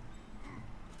copains!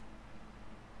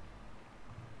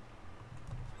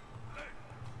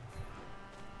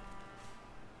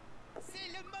 C'est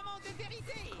le moment de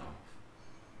vérité.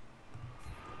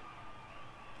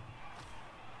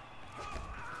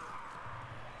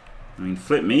 I mean,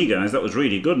 flip me, guys. That was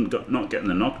really good. And not getting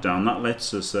the knockdown. That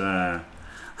lets us.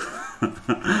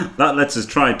 That lets us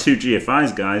try 2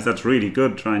 GFIs, guys. That's really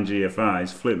good. Trying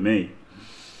GFIs. Flip me.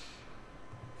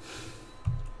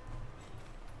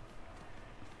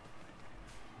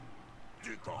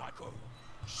 Du corps à corps.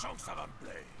 Je sens que ça va me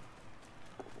plaire.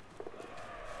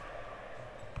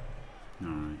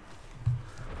 Alright.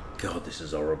 God, this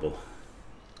is horrible.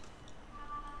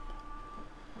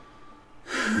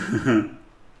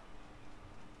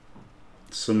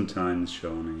 Sometimes,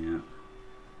 Shawnee, yeah.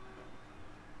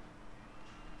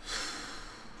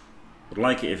 I'd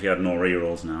like it if he had no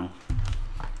rerolls now.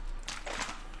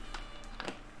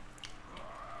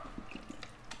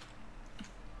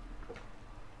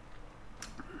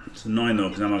 It's annoying though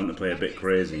because I'm having to play a bit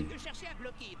crazy. De chercher à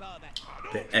bloquer, Bob.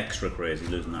 A bit extra crazy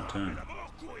losing that turn.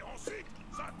 D'abord, courir ensuite.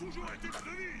 Ça a toujours été la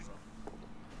devise.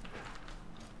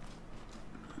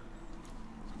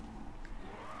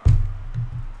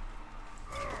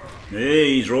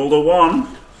 Hey, he's rolled a 1.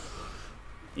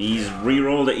 He's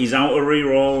re-rolled it. He's out of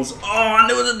re-rolls. Oh, and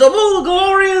it was a double.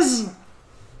 Glorious.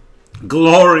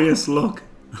 Glorious look.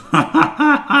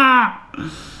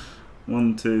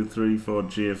 1, 2, 3, 4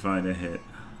 GFI to hit.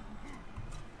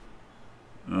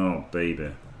 Oh,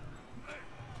 baby.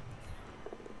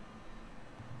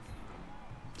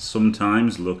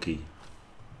 Sometimes lucky.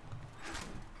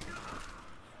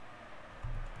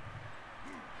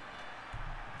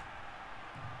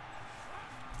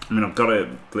 I mean, I've got to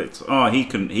blitz. Oh, he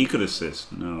could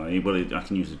assist. No, I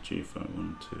can use a G5.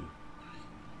 1, 2.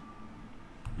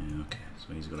 Yeah, okay.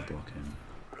 So he's got to block him.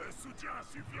 Le soutien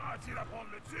suffira-t-il à prendre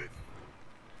le dessus?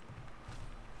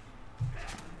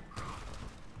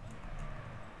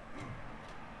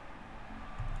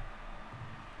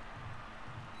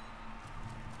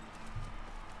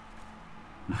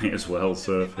 Might as well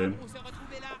surf him. Pour se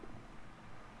retrouver là.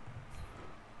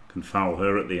 Can foul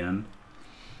her at the end.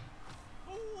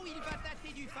 Oh, il va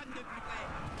tâter du fan de plus près.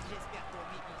 J'espère pour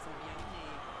lui qu'ils sont bien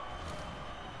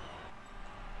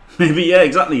liés. Maybe, yeah,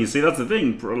 exactly. You see, that's the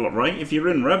thing, right? If you're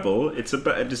in Rebel, it's a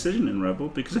better decision in Rebel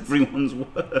because everyone's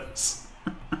worse.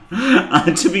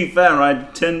 And to be fair, I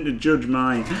tend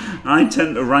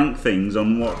to rank things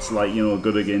on what's like, you know,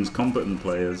 good against competent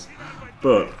players.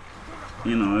 But,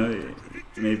 you know,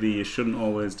 maybe you shouldn't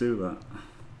always do that.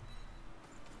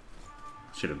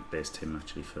 Should have based him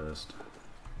actually first.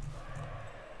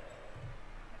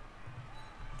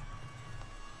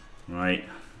 Right.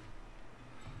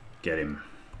 Get him.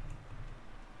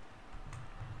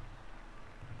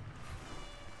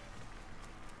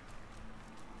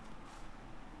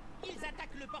 Ils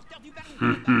attaquent le porteur du ballon. Je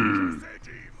sais,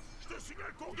 Jim. Je te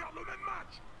signale qu'on regarde le même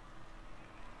match.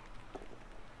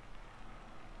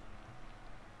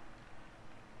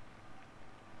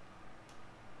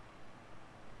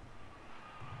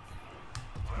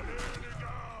 Allez, les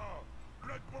gars.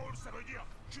 Blood Bowl, ça veut dire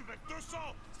tu vas 200.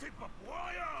 C'est pas pour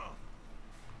rien.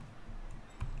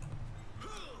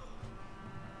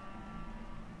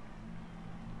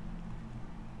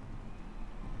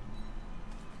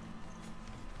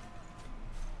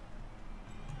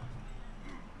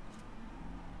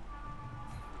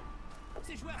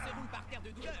 Ces joueurs se roulent par terre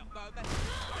de douleur.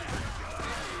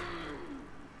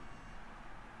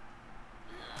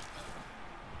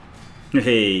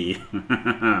 Hey!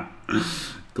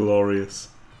 Glorious.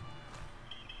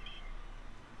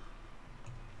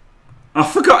 I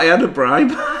forgot I had a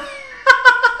bribe. I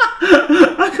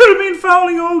could have been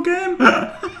fouling all game.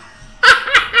 Oh,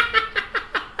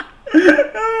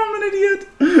 I'm an idiot.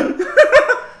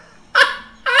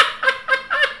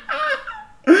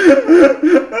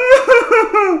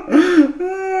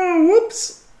 Oh,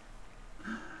 whoops.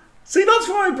 See, that's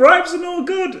why bribes are no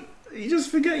good. You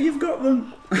just forget you've got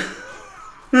them.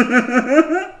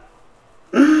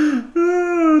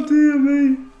 Oh, dear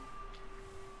me.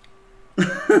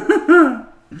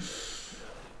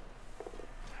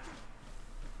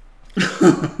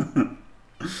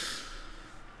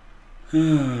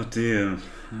 Oh dear,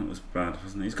 that was bad,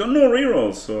 wasn't it? He's got no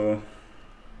rerolls, so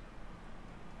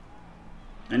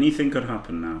anything could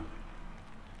happen now.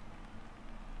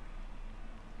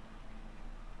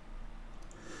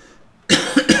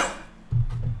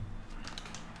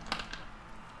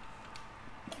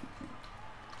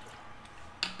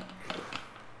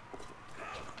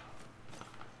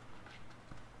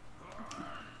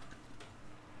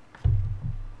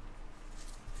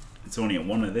 It's only a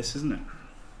one of this, isn't it?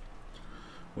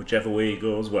 Whichever way he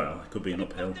goes, well, it could be an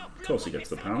uphill. Of course he gets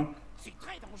the power.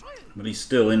 But he's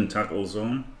still in tackle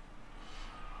zone.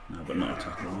 No, but not a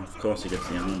tackle. Of course he gets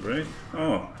the arm break.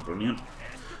 Oh, brilliant.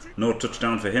 No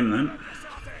touchdown for him then.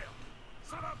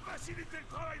 Ça va faciliter le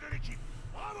travail de l'équipe.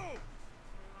 Bravo.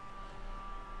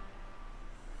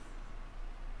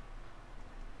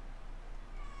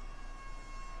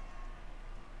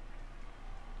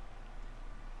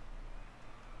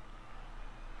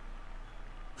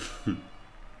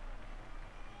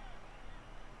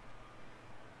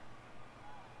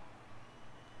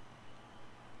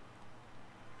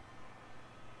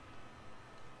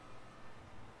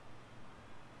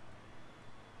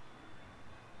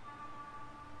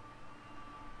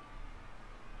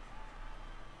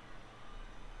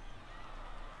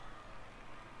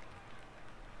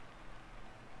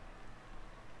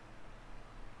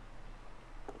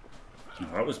 Oh,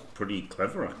 that was pretty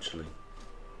clever, actually.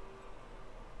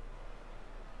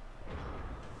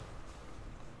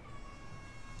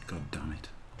 God damn it.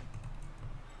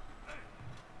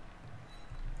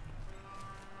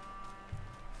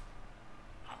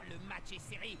 Oh, le match est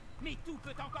serré, mais tout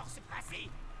peut encore se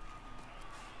passer.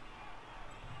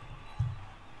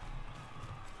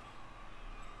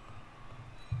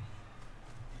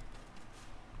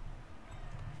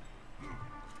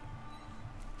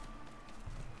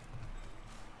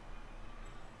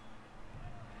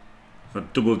 If I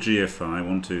double GFI,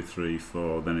 1, 2, 3,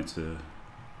 4, then it's a...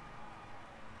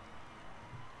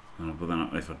 but then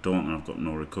if I don't, then I've got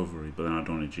no recovery. But then I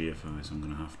don't need GFI, so I'm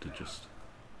going to have to just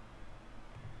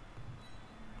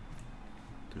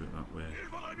do it that way. Il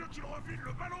vaudrait mieux qu'il refile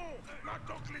le ballon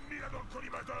maintenant que l'ennemi l'a dans le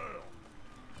collimateur.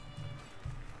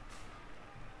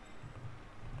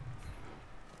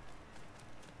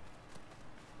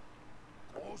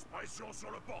 Grosse pression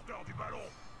sur le porteur du ballon.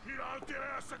 Il a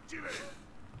intérêt à s'activer.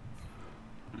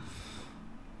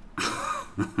 Ce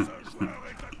joueur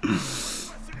est capable de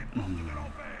passer les portes de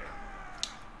l'enfer.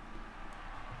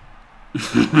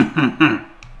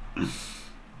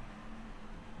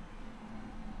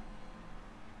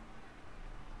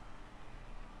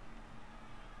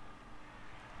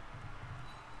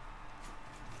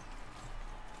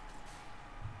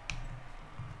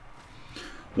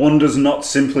 One does not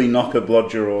simply knock a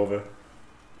blodger over.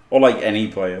 Or like any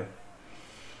player.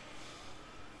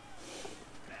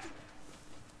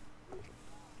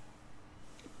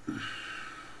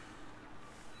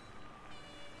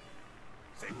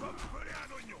 C'est comme peler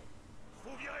un oignon.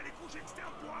 Faut virer les couches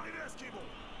externes pour arriver à ce qui est bon.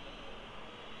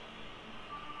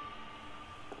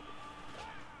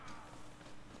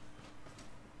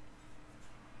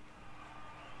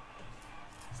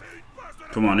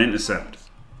 Come on, intercept.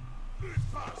 Une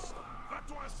passe.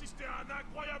 Va-t-on assister à un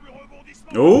incroyable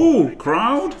rebondissement? Oh,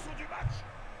 crowd.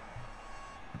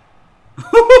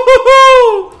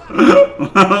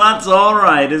 Well, that's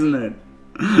alright, isn't it?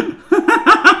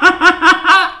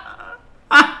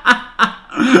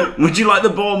 Would you like the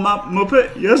ball map,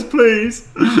 Muppet? Yes, please.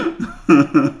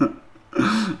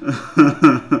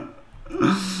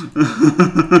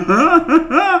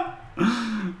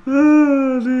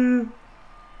 Oh, dear.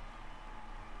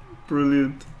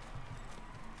 Brilliant.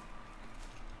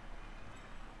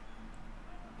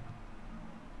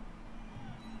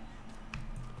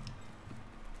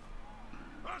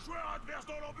 Un joueur adverse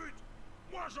dans leur but.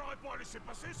 Moi, j'aurais pas laissé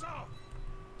passer ça.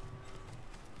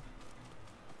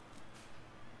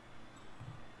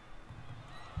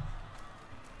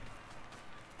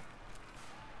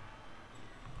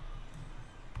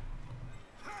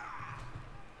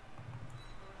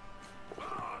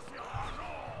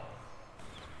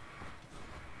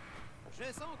 Je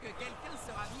sens que quelqu'un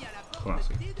sera mis à la porte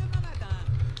Classic. dès demain matin.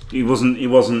 He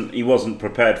wasn't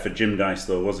prepared for gym dice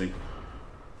though, was he?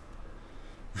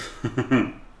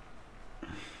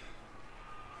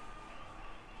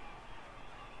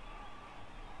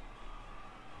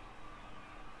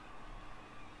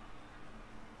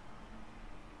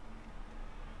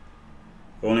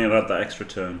 Only about that extra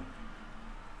turn.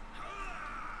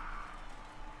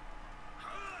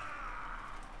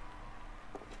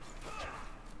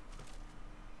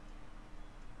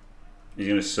 He's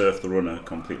going to surf the runner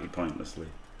completely pointlessly.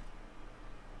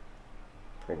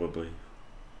 Probably.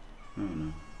 I don't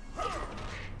know.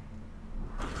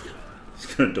 He's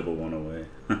going to double one away.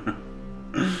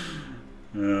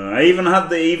 I even had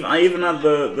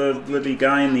the bloody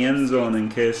guy in the end zone in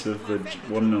case of the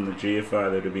one on the GFI.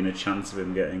 There'd have been a chance of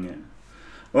him getting it.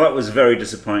 Well, that was a very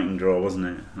disappointing draw, wasn't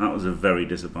it? That was a very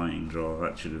disappointing draw.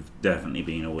 That should have definitely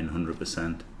been a win,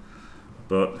 100%.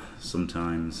 But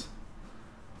sometimes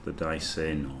the dice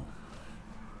say no.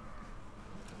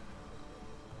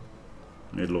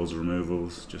 Made loads of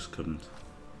removals, just couldn't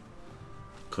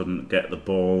get the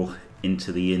ball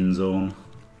into the end zone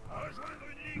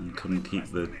and couldn't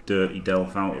keep the dirty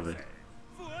Delph out of it.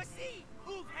 Vous aussi,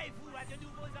 ouvrez-vous à de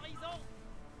nouveaux horizons.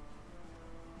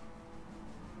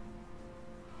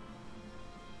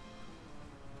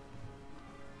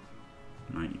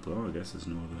 90 blow, I guess there's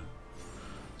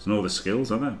no other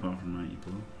skills, are there, apart from 90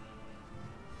 blow?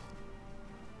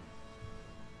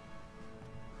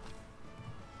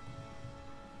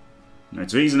 No,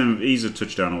 so he's a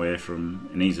touchdown away from,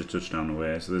 and he's a touchdown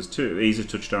away. So there's two. He's a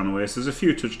touchdown away. So there's a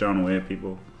few touchdown away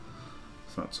people.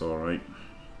 So that's all right.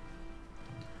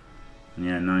 And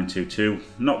yeah, 922.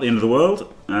 Not the end of the world.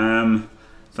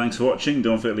 Thanks for watching.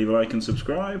 Don't forget to leave a like and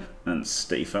subscribe, and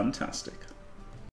stay fantastic.